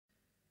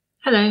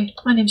Hello,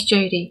 my name's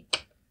Jodie.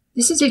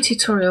 This is a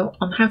tutorial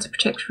on how to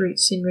protect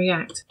roots in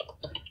React.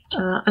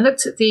 I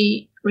looked at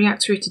the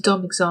React Router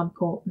DOM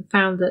example and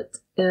found that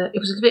it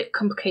was a bit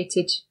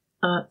complicated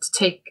to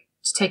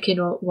take in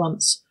all at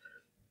once,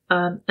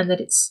 and that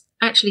it's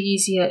actually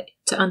easier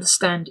to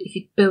understand if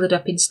you build it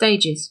up in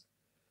stages,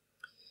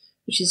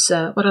 which is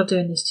what I'll do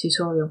in this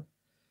tutorial.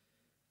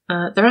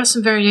 There are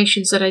some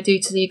variations that I do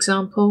to the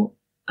example,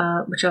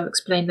 which I'll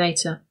explain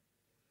later.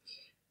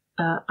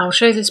 I'll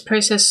show this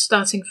process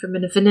starting from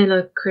a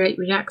vanilla Create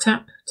React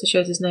app to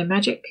show there's no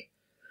magic.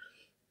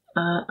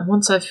 And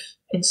once I've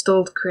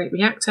installed Create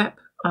React app,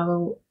 I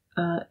will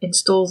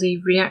install the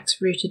React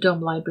Router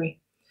DOM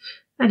library,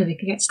 and then we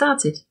can get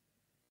started.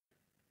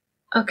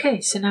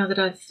 Okay, so now that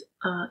I've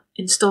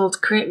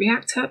installed Create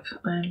React app,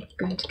 I'm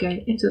going to go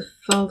into the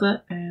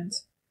folder and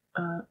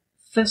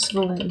first of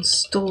all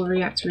install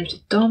React Router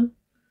DOM.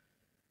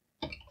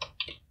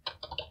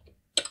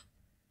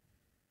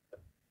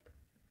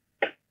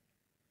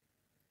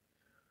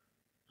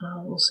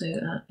 I'll also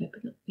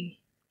open up the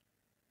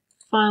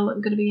file that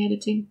I'm going to be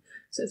editing.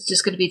 So it's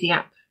just going to be the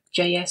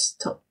app.js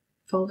top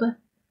folder,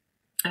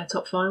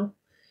 top file.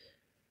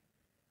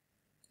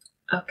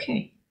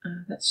 Okay,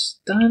 that's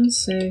done.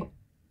 So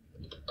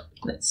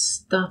let's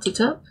start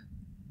it up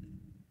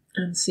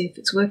and see if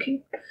it's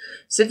working.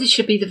 So this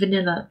should be the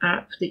vanilla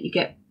app that you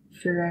get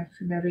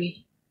from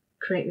every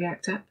Create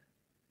React app.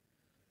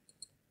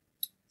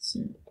 So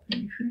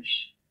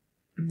refresh,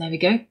 and there we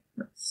go.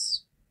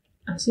 That's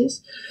as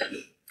is.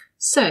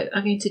 So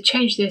I'm going to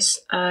change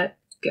this,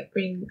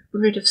 getting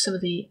rid of some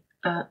of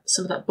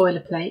that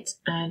boilerplate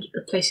and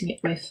replacing it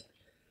with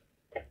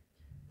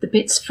the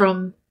bits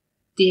from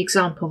the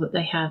example that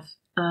they have.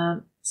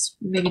 It's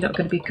maybe not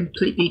going to be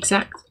completely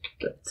exact,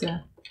 but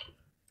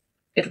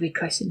it'll be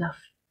close enough.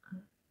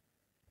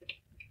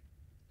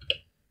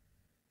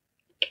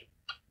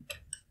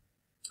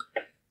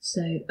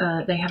 So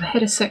they have a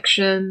header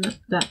section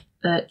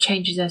that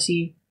changes as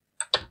you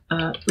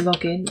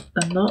log in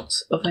and not,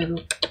 although I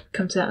will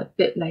come to that a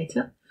bit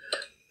later.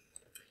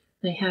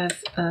 They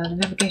have the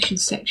navigation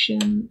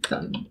section that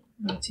I'm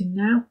writing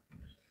now.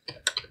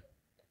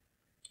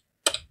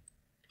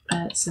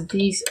 So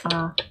these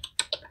are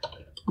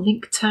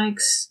link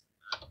tags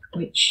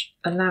which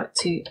allow it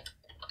to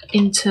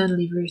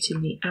internally route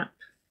in the app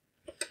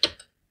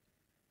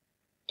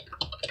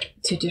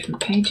to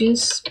different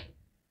pages,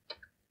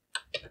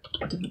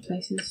 different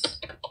places.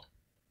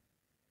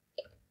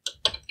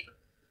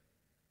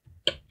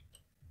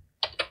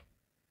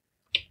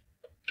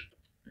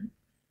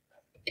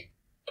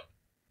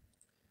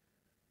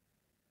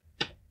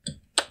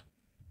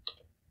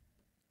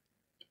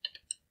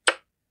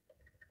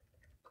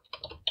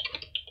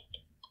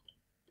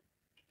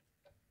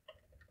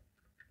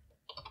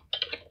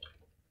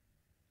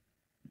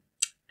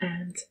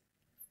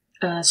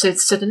 And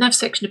so the nav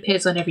section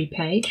appears on every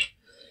page,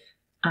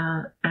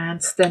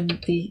 and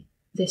then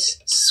this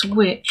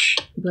switch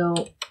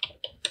will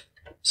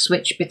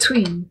switch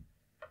between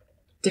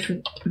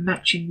different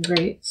matching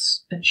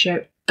routes and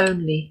show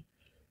only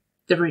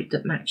the route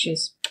that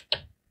matches.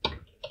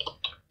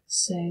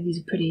 So these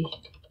are pretty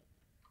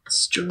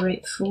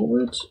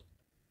straightforward.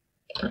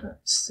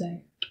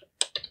 So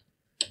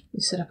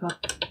we set up our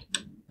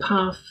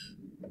path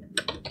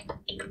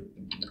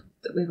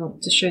that we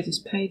want to show this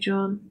page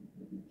on,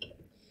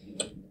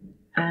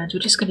 and we're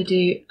just going to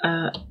do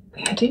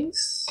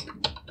headings.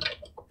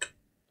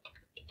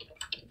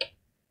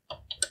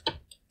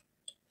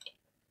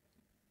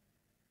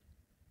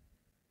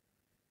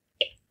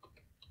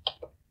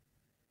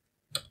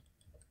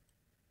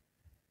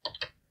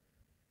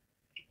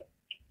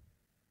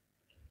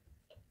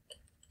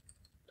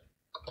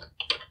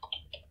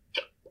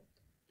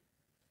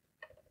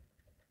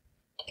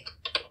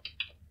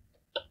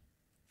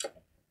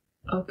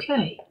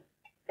 Okay.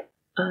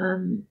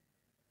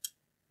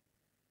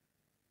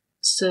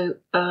 So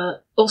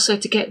also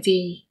to get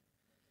the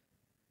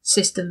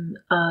system,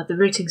 the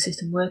routing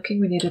system working,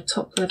 we need a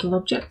top level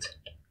object,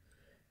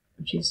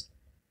 which is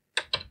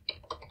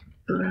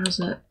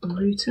browser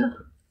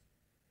router.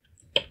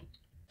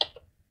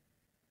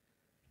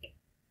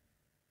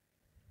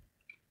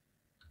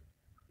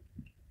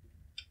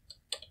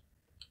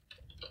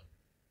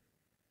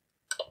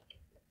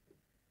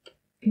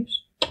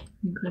 Oops,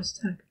 close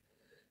tag.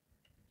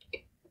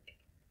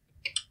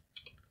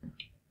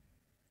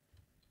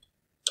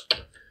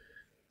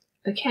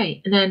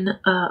 Okay, and then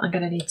I'm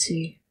going to need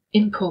to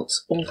import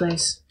all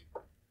those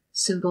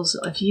symbols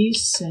that I've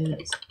used. So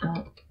let's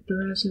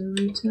browser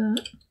router,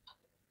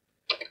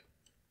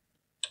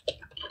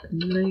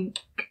 link,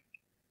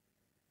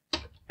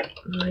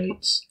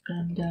 route,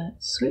 and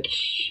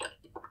switch.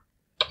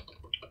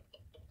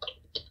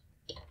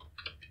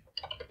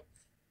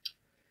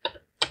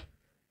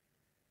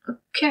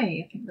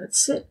 Okay, I think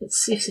that's it. Let's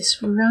see if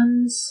this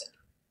runs.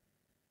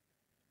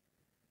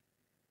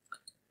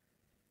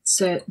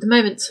 So at the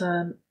moment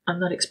I'm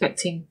not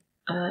expecting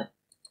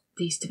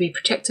these to be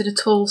protected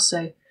at all,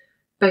 so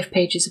both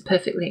pages are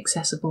perfectly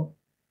accessible.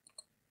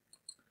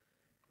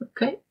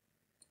 Okay,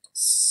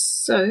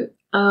 So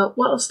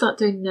what I'll start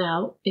doing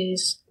now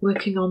is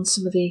working on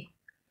some of the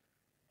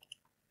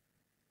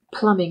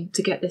plumbing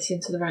to get this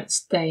into the right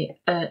state.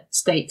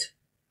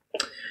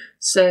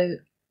 So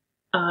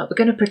we're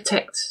going to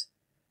protect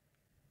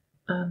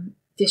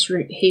this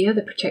route here,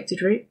 the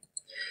protected route.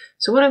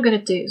 So what I'm going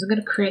to do is I'm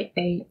going to create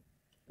a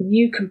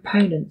new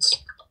component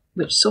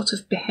which sort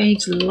of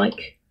behaves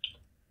like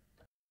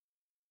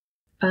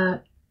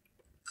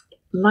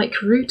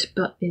root,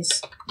 but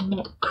is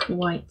not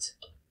quite.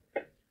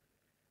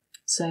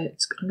 So I'm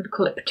going to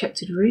call it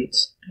protected root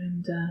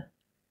and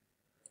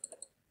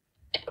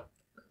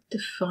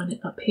define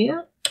it up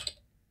here.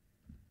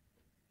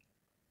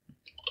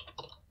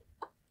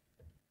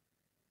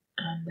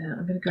 And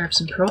I'm going to grab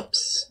some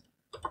props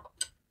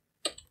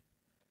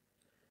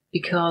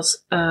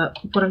because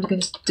what I'm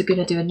going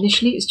to do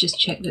initially is just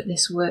check that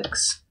this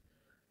works,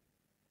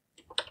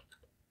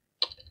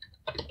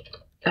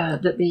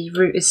 that the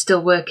route is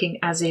still working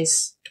as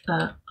is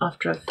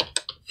after I've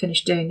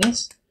finished doing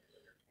this.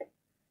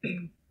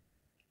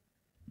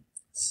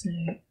 So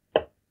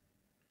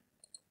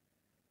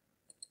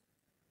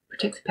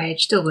protect the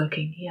page, still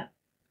working, yeah.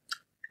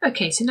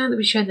 Okay, so now that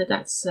we've shown that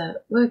that's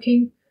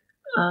working,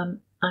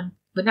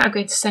 we're now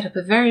going to set up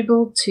a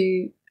variable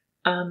to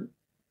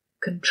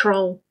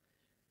control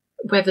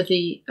whether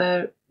the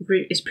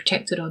route is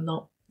protected or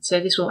not. So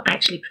this will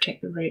actually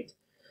protect the route.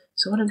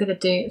 So what I'm going to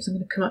do is I'm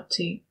going to come up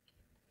to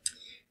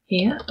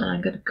here and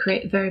I'm going to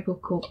create a variable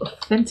called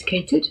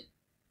authenticated.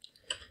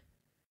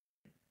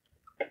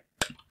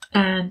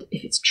 And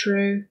if it's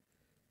true,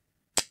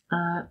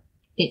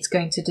 it's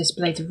going to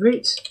display the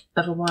route.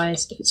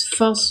 Otherwise, if it's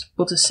false,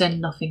 we'll just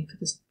send nothing for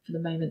the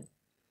moment.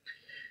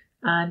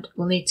 And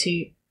we'll need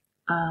to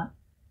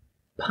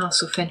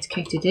pass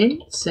authenticated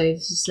in. So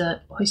this is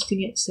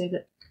hoisting it so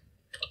that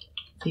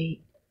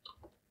the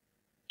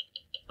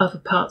other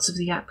parts of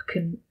the app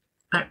can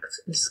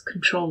act as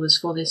controllers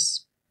for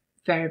this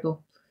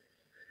variable.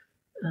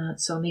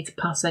 So I'll need to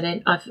pass that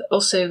in. I've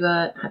also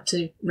had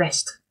to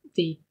rest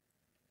the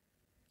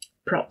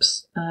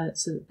props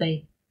so that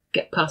they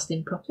get passed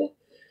in properly.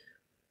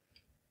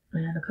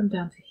 And I'll come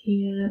down to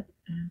here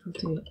and we'll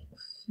do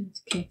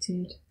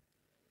authenticated.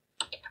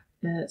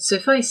 So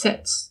if I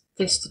set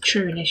this to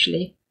true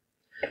initially,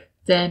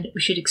 then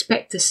we should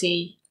expect to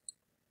see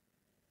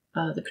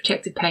the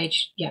protected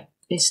page, yeah,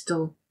 is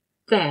still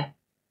there.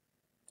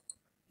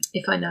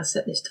 If I now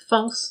set this to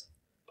false,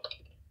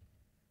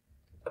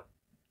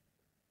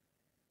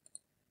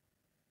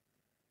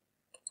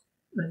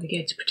 when we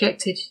go to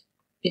protected,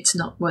 it's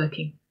not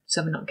working,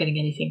 so we're not getting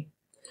anything.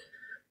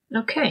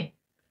 Okay.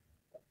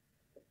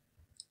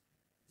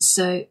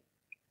 So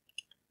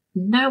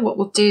now what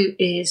we'll do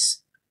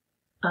is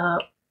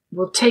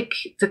we'll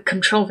take the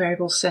control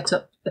variable set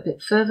up a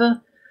bit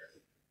further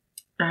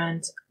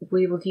and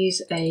we will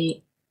use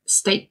a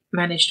state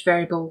managed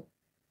variable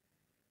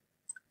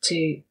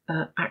to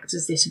act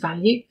as this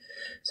value.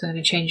 So I'm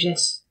going to change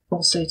this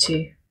also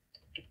to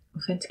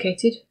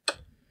authenticated.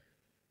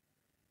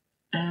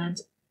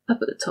 And up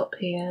at the top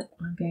here,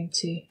 I'm going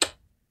to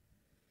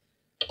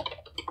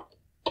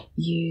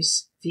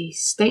use the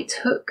state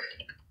hook.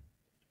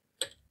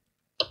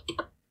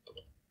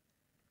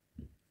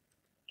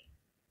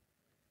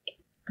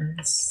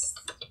 And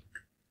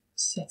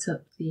set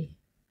up the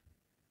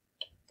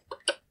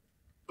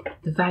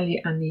value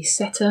and the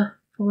setter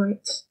for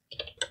it.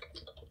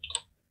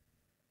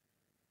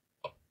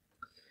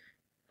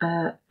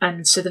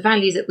 And so the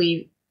value that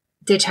we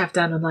did have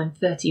down on line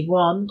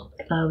 31,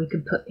 we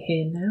can put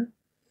here now.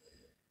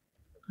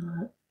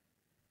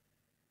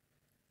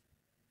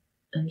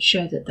 And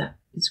show that that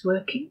is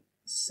working.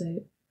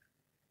 So,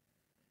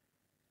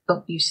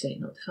 oh, use state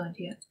not defined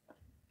yet.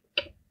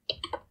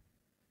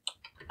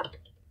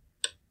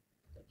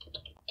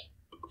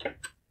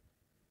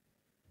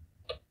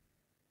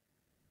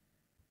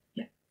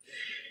 Yeah.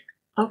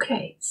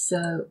 Okay,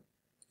 so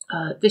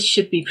this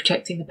should be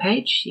protecting the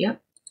page.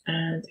 Yep.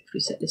 And if we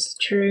set this to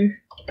true,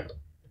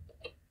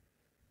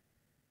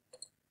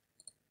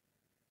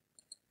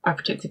 our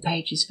protected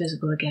page is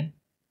visible again.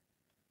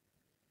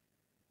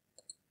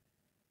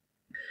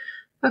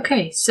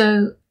 Okay,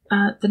 so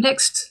the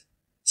next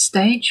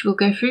stage we'll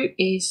go through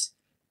is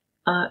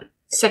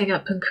setting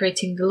up and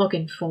creating the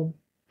login form.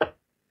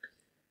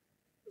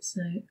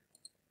 So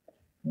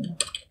we'll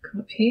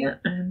come up here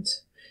and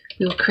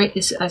we'll create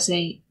this as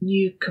a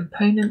new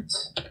component.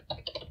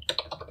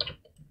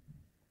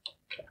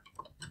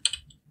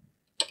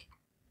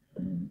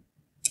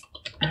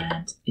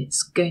 And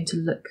it's going to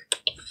look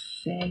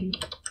fairly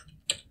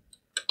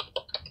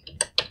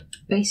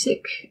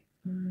basic.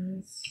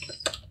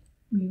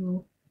 We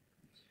will.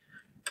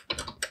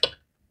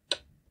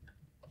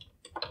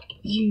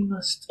 You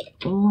must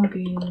log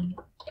in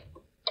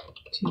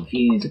to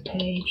view the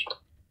page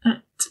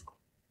at,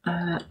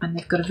 and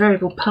they've got a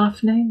variable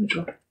path name, which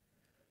we'll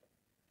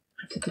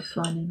have to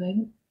define in a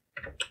moment.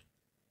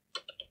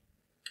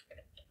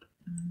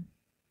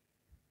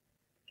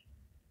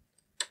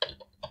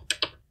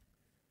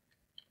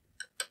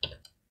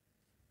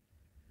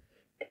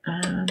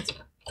 And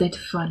then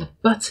define a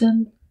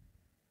button,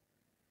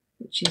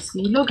 which is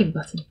the login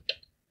button.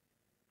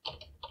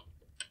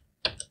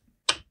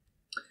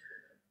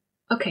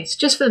 Okay, so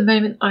just for the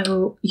moment, I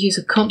will use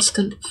a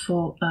constant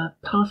for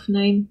path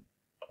name.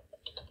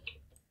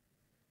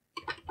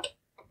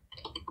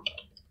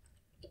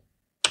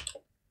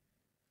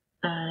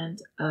 And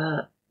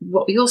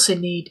what we also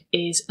need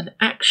is an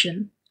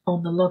action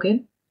on the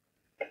login,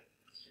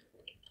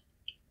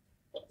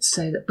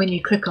 so that when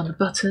you click on the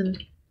button,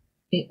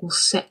 it will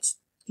set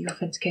the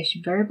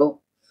authentication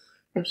variable.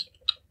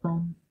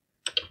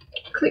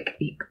 Click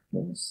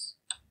equals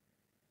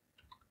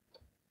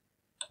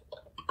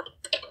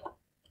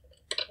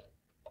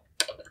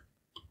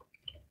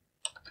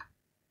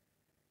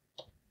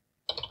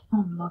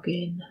on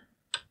login,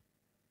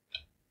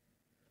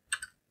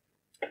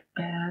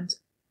 and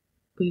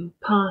we will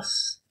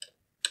pass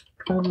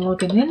on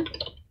login in.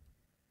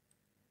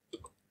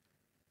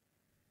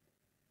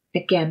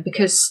 Again,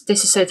 because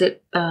this is so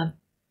that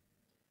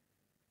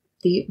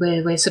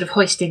we're sort of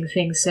hoisting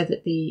things so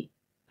that the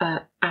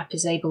app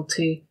is able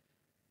to,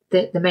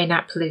 the main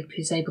app loop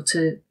is able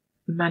to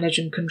manage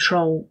and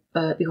control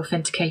the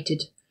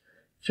authenticated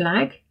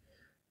flag.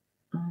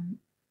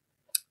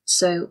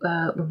 So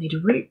we'll need a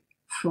root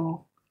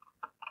for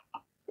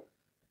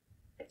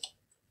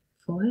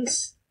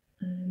this,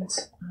 and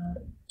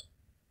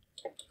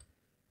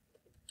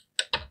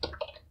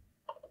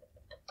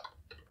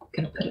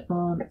going to put it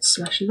on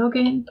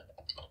 /login.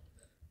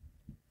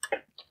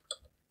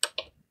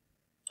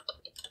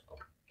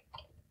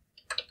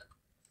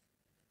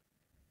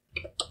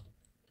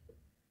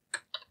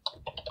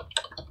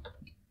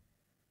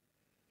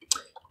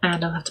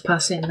 And I'll have to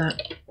pass in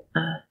that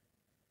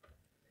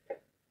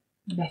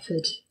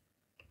method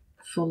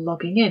for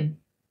logging in.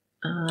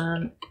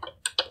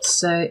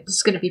 So this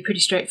is going to be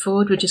pretty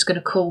straightforward. We're just going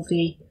to call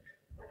the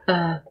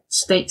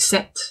state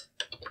set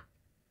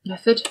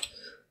method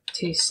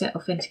to set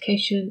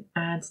authentication,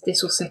 and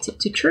this will set it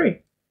to true.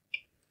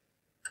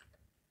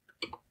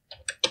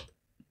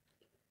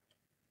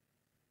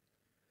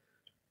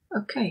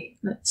 Okay,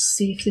 let's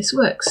see if this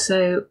works.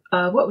 So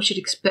what we should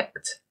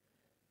expect,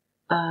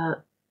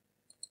 well,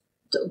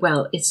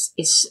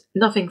 it's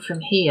nothing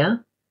from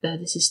here.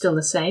 This is still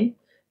the same.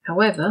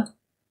 However,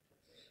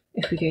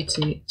 if we go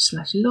to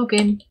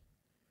 /login,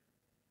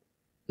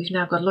 we've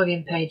now got a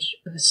login page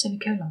with a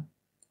semicolon.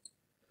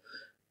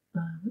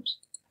 Oops.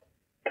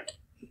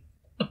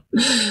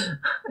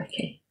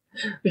 Okay,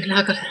 we've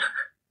now got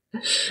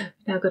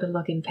a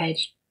login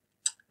page.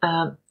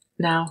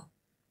 Now,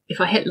 if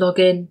I hit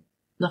login,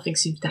 nothing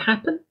seems to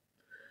happen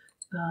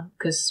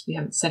because we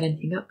haven't set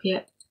anything up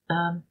yet.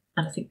 And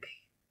I think,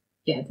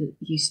 yeah, the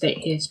use state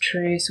here is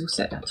true, so we'll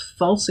set that to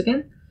false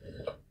again.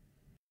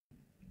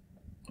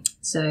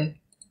 So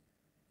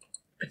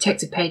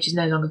protected page is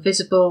no longer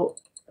visible.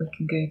 We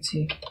can go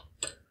to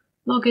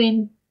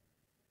login,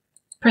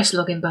 press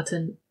login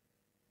button,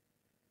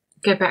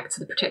 go back to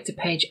the protected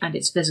page, and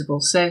it's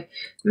visible. So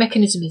the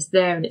mechanism is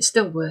there and it's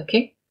still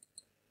working.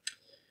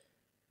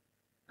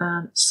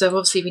 So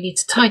obviously we need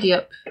to tidy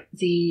up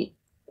the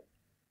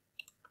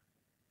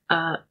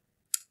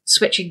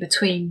switching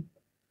between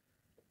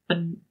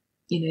and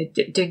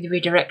doing the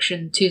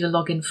redirection to the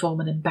login form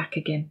and then back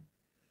again.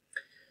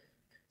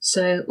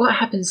 So what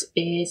happens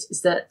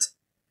is that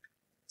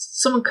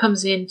someone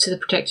comes into the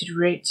protected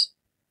route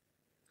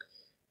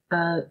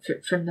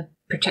from the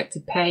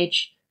protected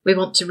page. We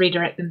want to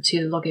redirect them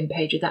to the login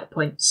page at that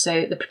point.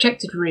 So the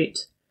protected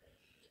route,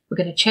 we're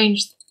going to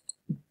change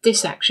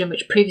this action,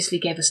 which previously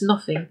gave us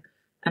nothing,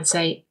 and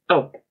say,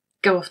 oh,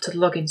 go off to the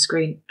login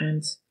screen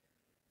and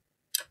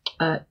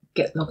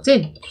get logged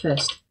in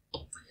first.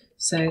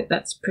 So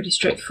that's pretty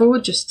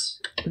straightforward.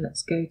 Just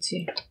let's go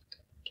to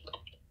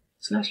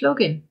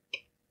 /login.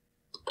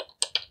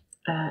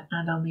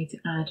 And I'll need to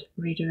add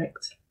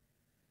redirect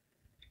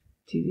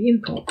to the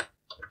import.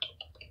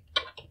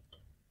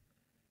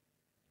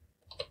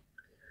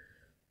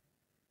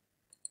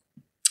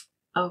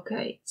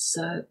 Okay,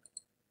 so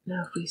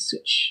now if we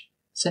switch,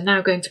 so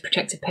now going to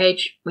protected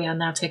page, we are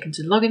now taken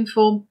to the login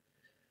form,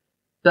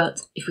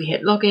 but if we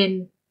hit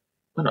login,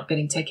 we're not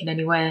getting taken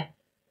anywhere.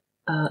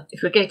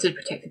 If we go to the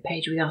protected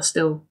page, we are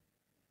still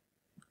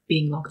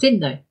being logged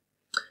in though.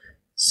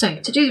 So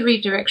to do the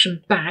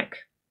redirection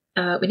back,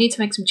 we need to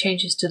make some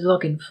changes to the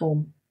login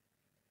form.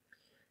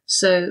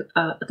 So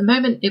at the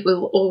moment, it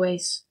will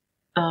always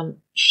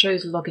show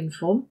the login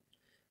form,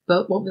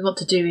 but what we want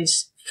to do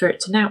is for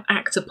it to now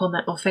act upon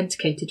that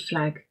authenticated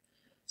flag,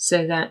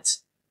 so that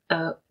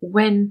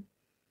when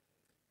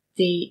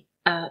the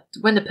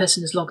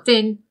person is logged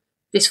in,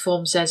 this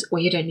form says,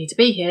 well, you don't need to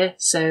be here,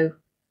 so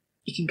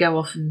you can go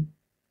off and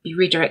be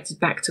redirected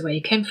back to where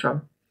you came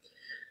from.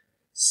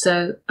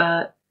 So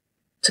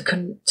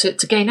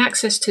to gain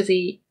access to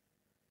the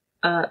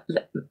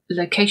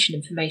location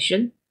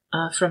information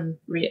from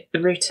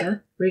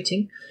the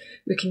routing,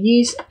 we can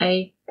use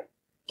an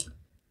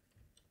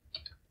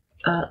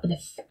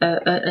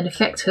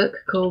effect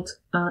hook called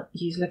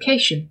use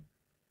location.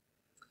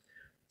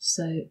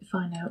 So if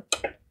I now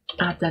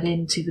add that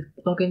into the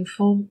login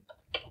form,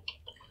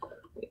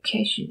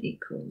 location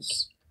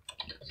equals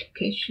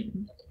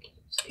location.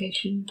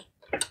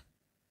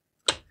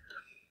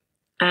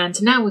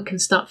 And now we can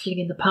start filling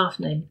in the path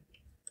name,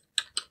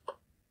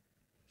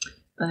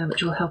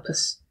 which will help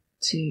us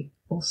to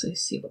also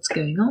see what's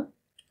going on.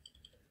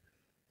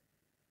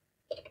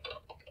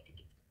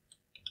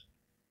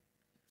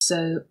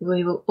 So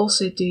we will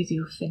also do the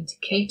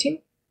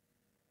authenticating.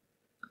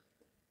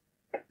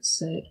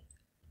 So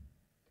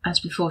as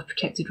before with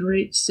protected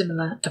routes,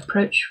 similar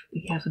approach.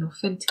 We have an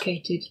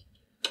authenticated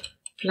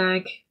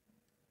flag.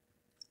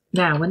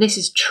 Now, when this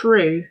is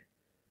true,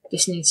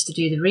 this needs to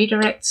do the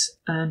redirect,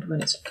 and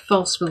when it's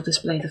false, we'll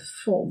display the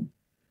form.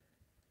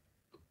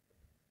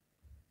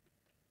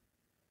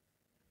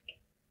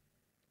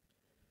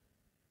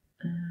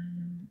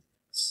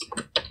 So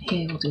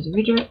here we'll do the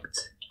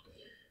redirect.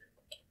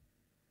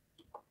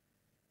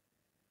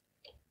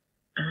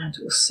 And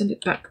we'll send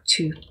it back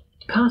to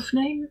path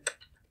name.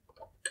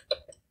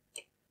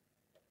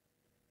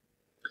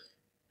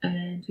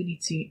 And we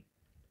need to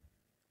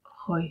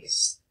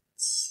hoist,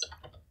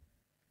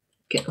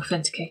 get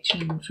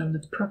authentication from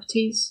the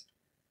properties,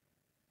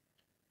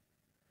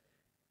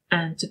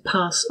 and to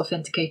pass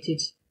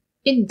authenticated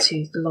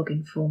into the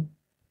login form.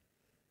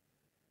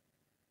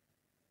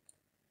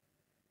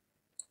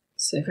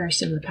 So very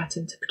similar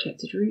pattern to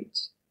protected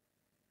route.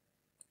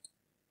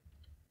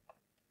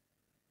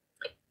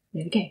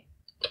 There we go.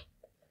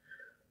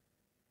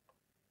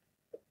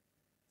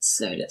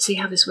 So let's see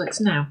how this works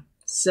now.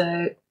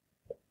 So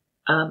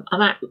I'm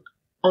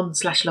on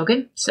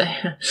 /login. So,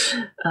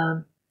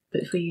 but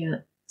if we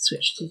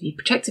switch to the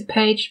protected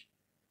page,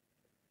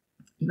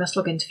 you must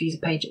log in to view the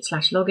page at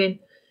 /login.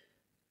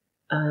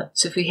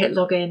 So if we hit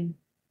login,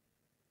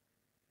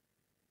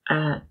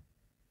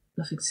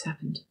 nothing's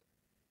happened.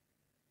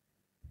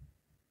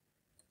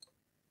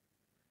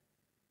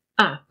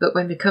 But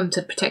when we come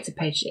to the protected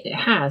page, it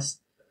has.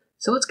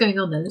 So what's going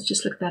on then? Let's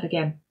just look at that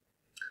again.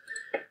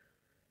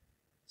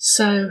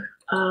 So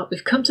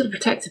we've come to the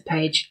protected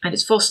page and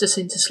it's forced us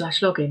into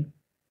 /login.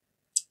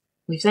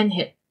 We've then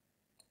hit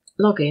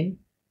login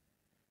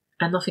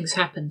and nothing's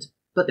happened.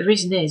 But the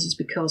reason is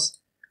because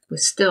we're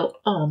still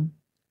on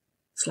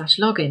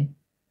 /login.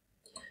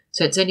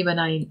 So it's only when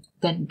I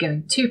then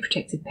go to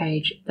protected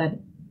page that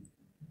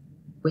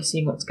we're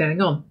seeing what's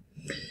going on.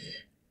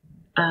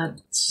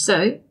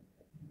 So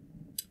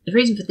the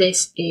reason for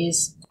this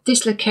is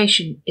this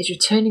location is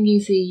returning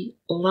you the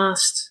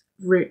last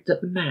route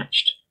that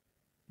matched,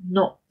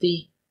 not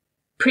the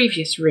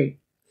previous route,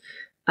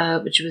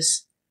 which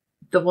was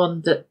the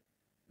one that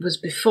was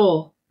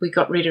before we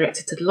got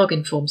redirected to the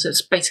login form. So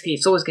it's basically,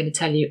 it's always going to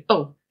tell you,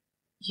 oh,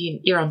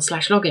 you're on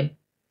 /login.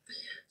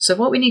 So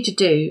what we need to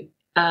do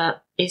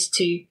is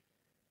to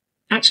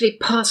actually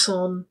pass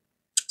on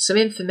some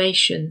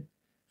information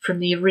from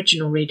the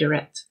original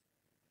redirect.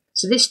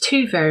 So this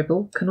to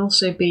variable can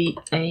also be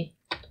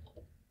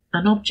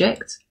an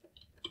object,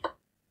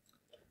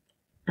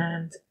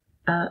 and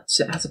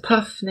so it has a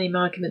path name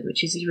argument,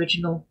 which is the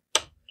original,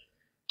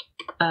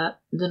 the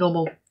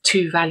normal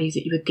to value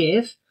that you would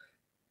give,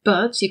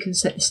 but you can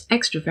set this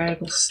extra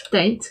variable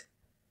state,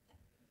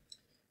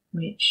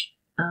 which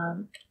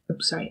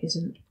is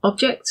an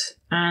object,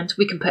 and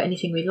we can put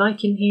anything we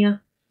like in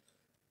here.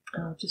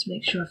 I'll just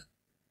make sure I've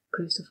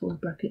closed off all the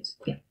brackets.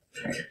 Yeah.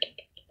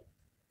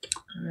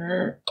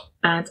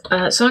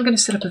 So I'm going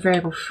to set up a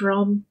variable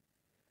from,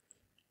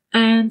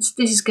 and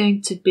this is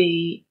going to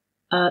be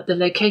the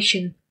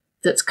location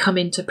that's come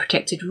into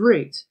protected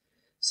route.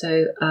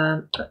 So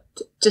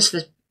just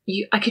for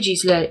you, I could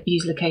use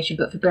location,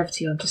 but for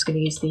brevity, I'm just going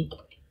to use the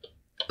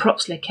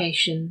props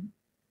location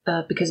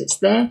because it's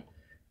there,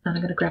 and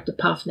I'm going to grab the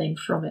path name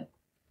from it.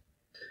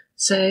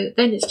 So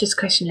then it's just a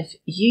question of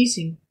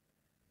using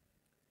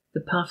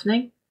the path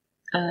name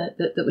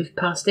that we've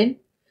passed in.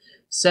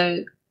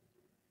 So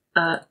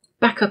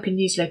back up in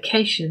use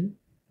location,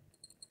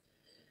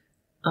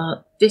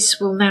 this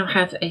will now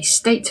have a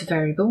state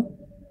variable,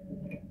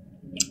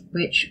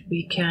 which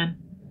we can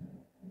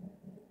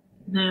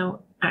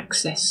now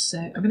access. So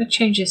I'm going to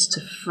change this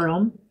to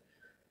from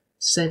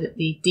so that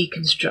the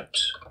deconstruct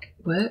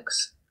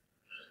works.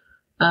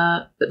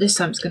 But this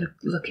time it's going to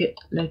look at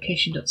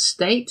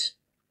location.state.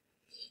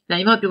 Now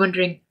you might be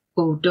wondering,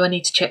 oh, do I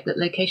need to check that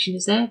location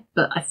is there?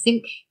 But I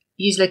think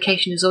use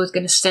location is always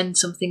going to send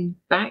something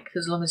back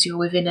as long as you're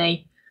within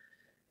a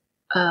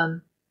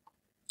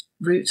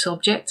routes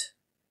object,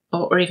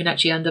 or even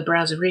actually under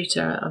browser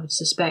router, I would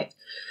suspect.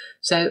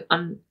 So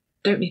I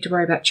don't need to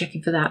worry about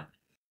checking for that.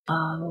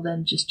 I'll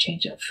then just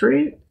change that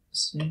through.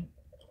 So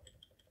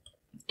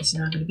it's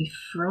now going to be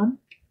from,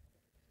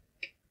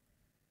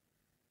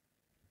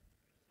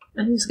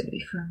 and this is going to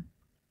be from.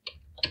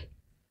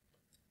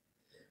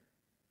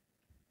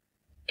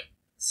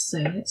 So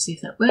let's see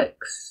if that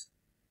works.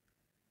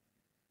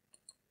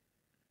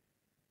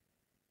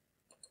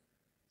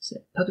 So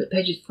public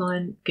page is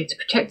fine, go to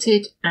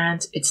protected,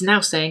 and it's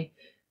now saying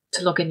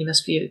to log in you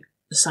must view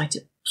the site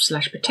at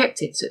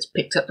 /protected, so it's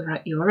picked up the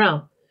right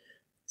URL.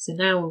 So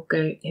now we'll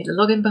go hit the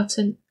login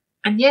button,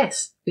 And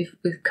yes, we've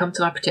come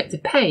to our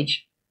protected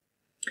page.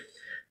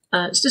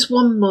 It's just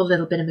one more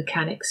little bit of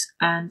mechanics,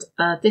 and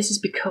this is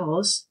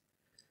because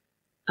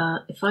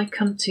if I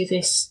come to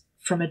this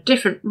from a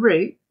different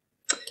route,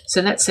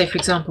 so let's say, for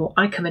example,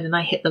 I come in and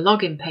I hit the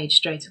login page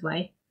straight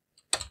away,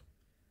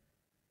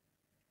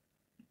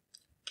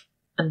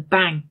 and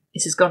bang,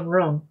 this has gone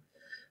wrong.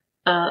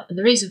 And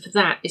the reason for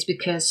that is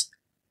because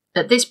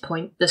at this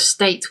point, the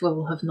state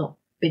will have not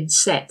been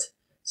set,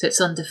 so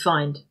it's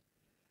undefined.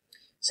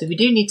 So we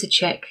do need to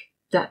check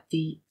that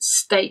the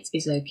state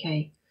is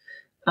okay.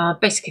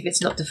 Basically, if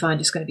it's not defined,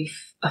 it's going to be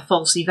a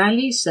falsy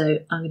value. So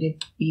I'm going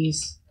to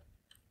use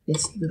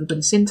this little bit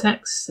of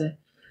syntax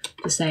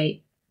to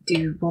say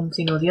do one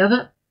thing or the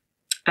other.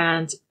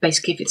 And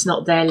basically, if it's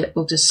not there,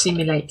 we'll just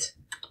simulate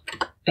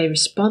a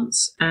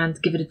response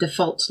and give it a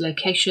default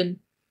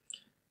location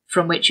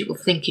from which it will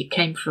think it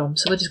came from.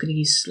 So we're just going to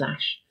use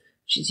slash,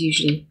 which is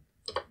usually,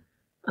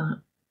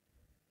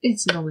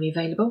 it's normally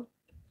available.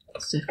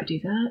 So if we do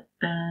that,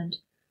 and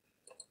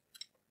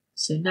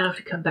so now if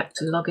we come back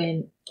to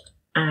login,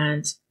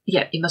 and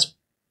yeah, you must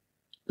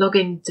log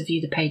in to view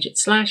the page at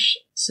slash.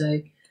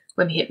 So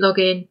when we hit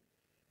login,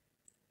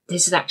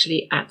 this is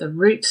actually at the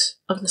root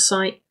of the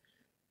site.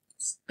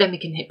 Then we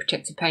can hit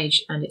protected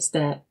page and it's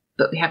there,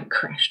 but we haven't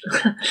crashed,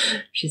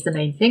 which is the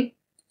main thing.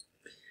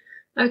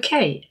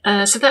 Okay,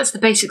 so that's the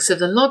basics of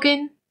the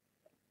login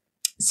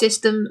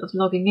system of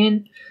logging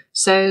in.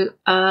 So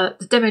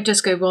the demo does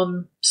go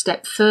one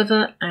step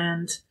further,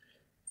 and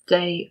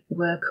they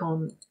work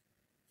on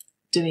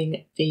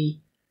doing the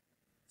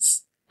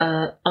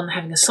on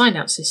having a sign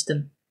out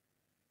system.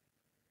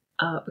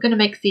 We're going to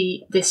make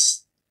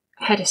this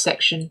header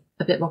section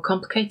a bit more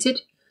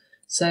complicated.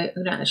 So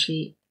I'm going to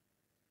actually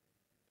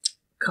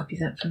copy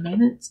that for a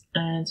moment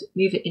and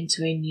move it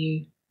into a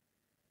new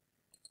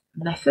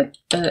method,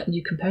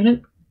 new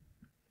component.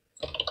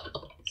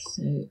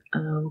 So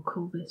we'll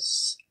call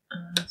this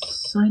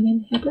sign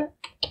in header.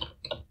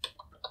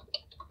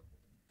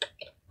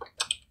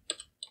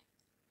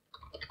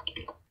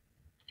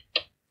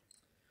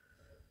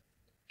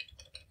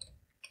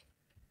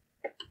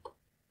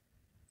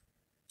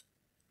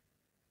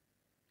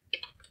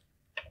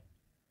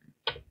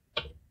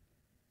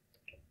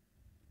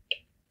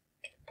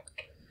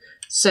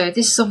 So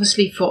this is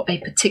obviously for a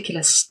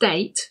particular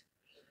state,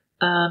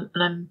 and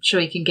I'm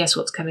sure you can guess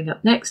what's coming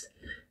up next.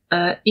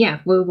 Yeah,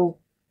 we will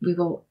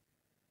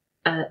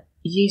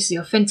use the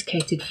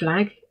authenticated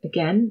flag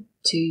again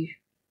to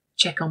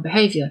check on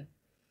behavior.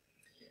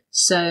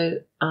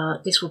 So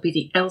this will be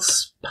the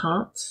else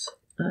part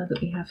that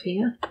we have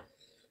here.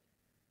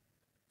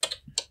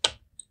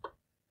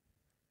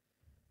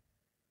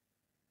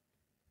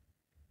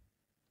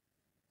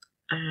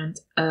 And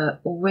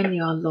when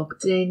you are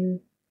logged in,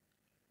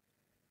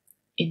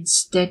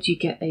 instead you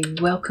get a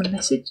welcome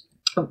message.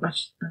 Oh,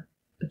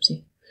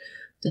 oopsie,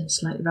 done it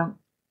slightly wrong,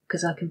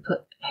 because I can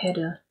put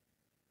header,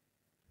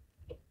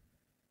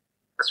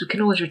 because we can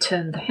always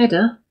return the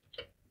header.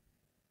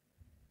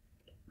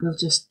 We'll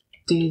just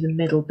do the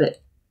middle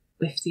bit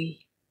with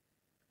the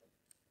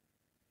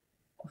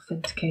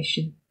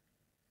authentication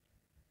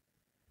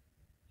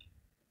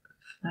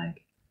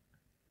flag.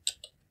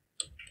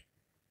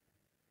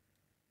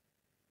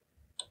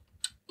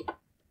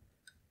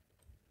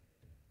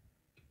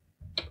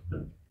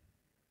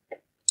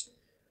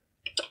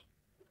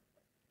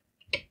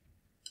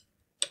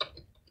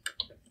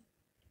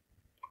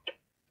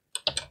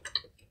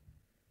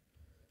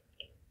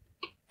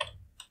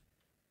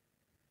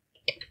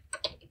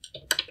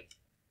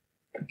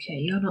 Okay,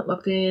 you're not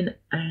logged in,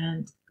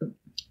 and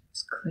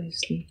let's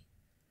close the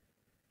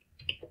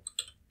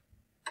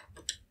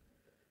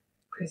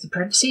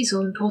parentheses,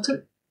 all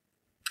important.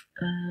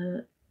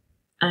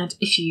 And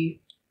if you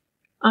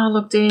are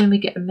logged in, we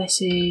get a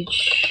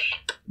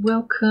message,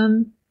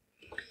 welcome,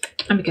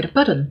 and we get a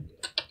button.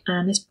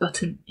 And this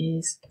button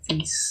is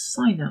the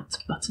sign out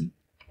button.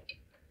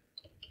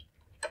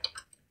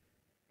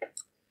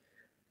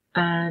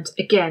 And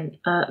again,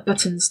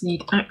 buttons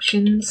need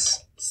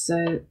actions,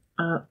 so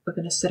we're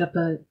going to set up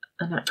an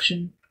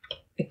action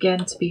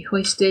again to be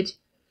hoisted.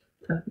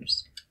 To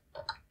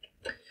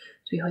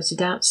be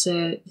hoisted out.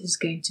 So this is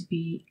going to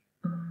be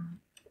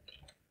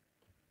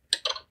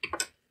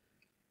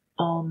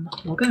on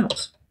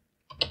logout.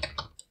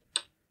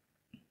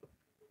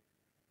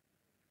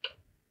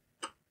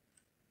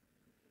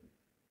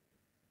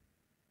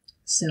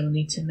 So we'll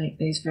need to make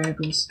those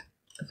variables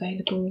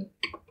available.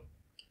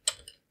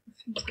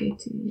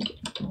 Authenticated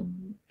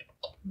on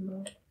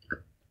logout.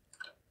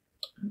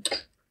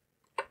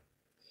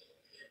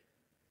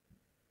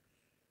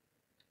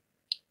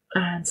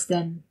 And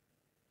then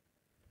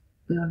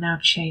we will now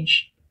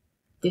change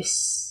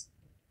this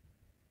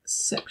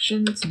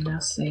section to now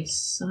say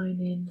sign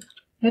in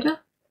header.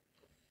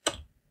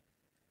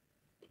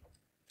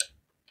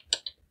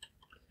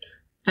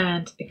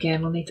 And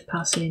again, we'll need to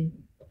pass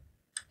in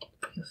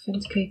the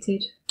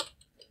authenticated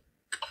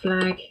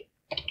flag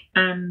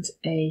and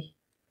a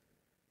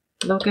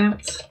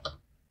logout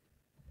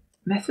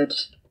method,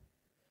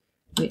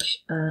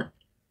 which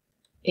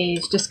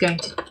is just going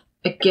to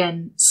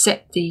again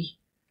set the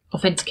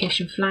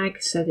authentication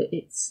flag so that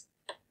it's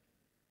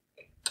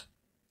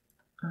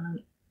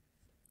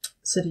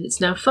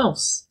now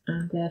false,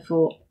 and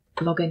therefore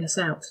logging us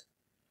out.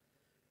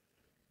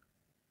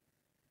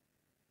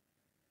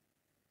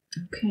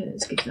 Okay,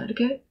 let's give that a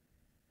go.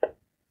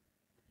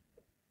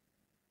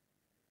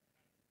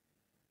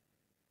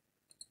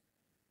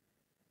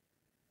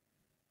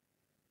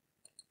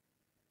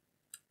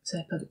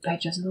 So public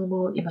page as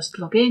normal, you must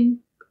log in.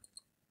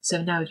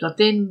 So now we've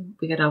logged in,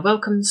 we get our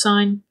welcome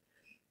sign.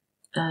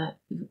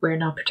 We're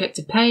in our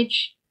protected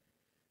page.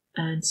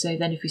 And so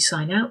then if we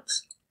sign out,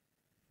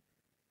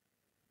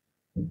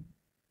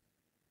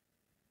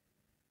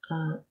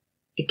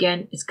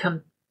 again, it's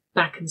come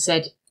back and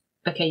said,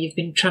 okay, you've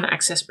been trying to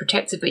access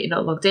protected, but you're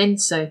not logged in.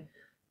 So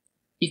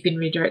you've been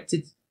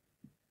redirected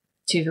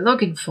to the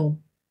login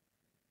form.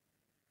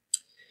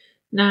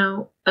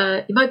 Now,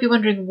 you might be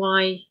wondering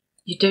why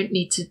you don't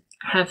need to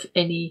have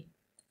any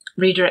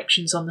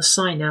redirections on the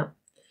sign out.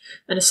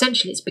 And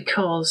essentially it's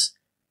because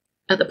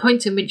at the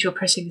point in which you're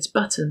pressing this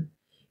button,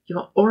 you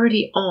are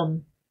already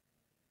on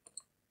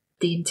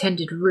the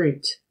intended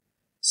route.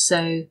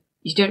 So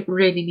you don't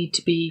really need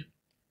to be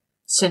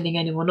sending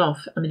anyone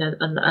off. I mean,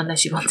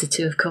 unless you wanted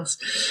to, of course.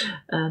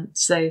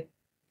 So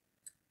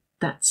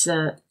that's,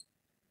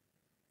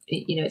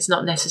 it's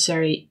not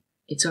necessary.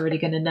 It's already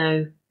going to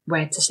know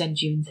where to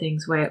send you and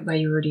things, where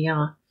you already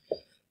are.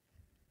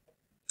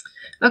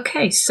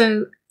 Okay,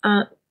 so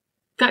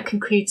that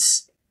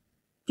concludes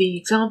the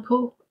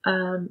example.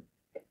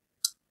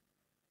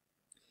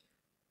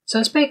 So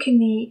I spoke in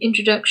the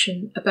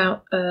introduction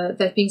about there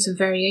have been some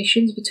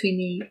variations between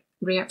the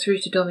React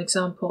Router DOM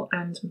example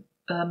and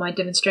my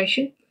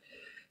demonstration.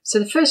 So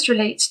the first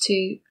relates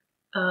to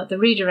the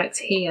redirect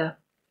here.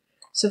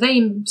 So they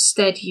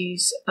instead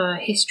use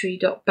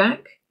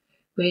history.back,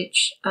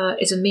 which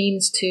is a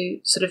means to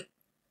sort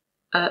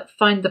of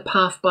find the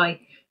path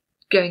by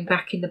going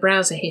back in the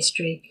browser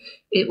history.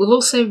 It will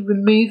also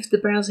remove the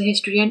browser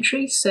history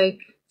entry, so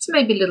it's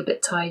maybe a little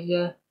bit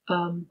tidier,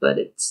 but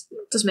it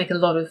does make a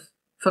lot of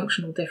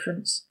functional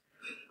difference.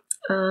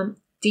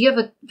 The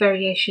other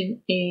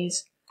variation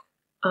is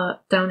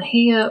down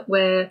here,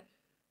 where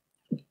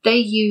they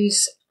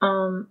use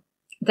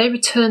they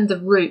return the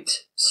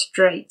route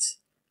straight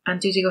and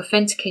do the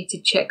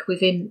authenticated check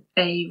within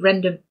a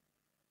render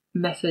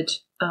method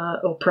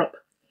or prop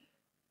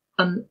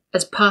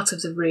as part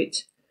of the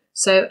route.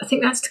 So I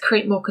think that's to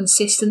create more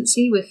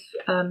consistency with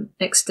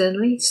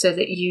externally, so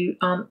that you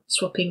aren't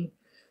swapping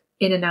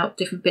in and out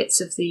different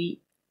bits of the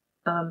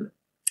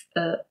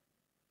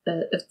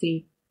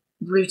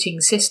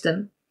routing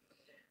system.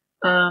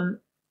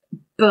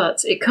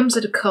 But it comes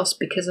at a cost,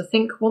 because I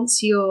think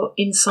once you're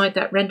inside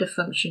that render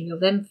function, you're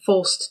then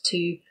forced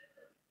to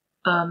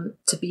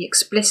be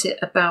explicit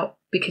about,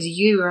 because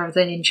you are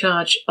then in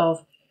charge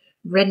of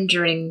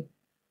rendering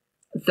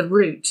the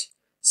route.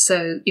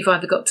 So you've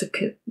either got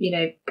to,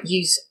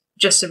 use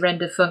just the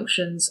render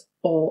functions,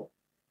 or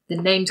the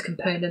named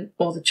component,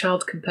 or the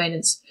child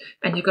components,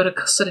 and you've got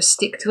to sort of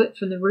stick to it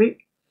from the root.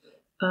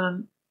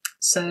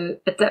 So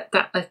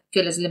that I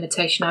feel is a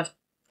limitation. I've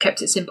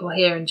kept it simple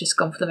here and just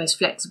gone for the most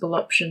flexible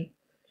option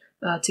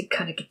to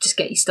kind of just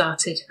get you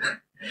started.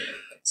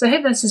 So I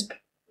hope this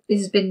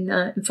has been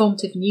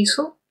informative and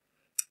useful.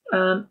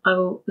 I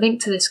will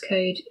link to this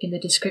code in the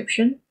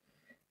description.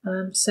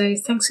 So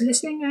thanks for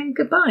listening, and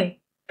goodbye.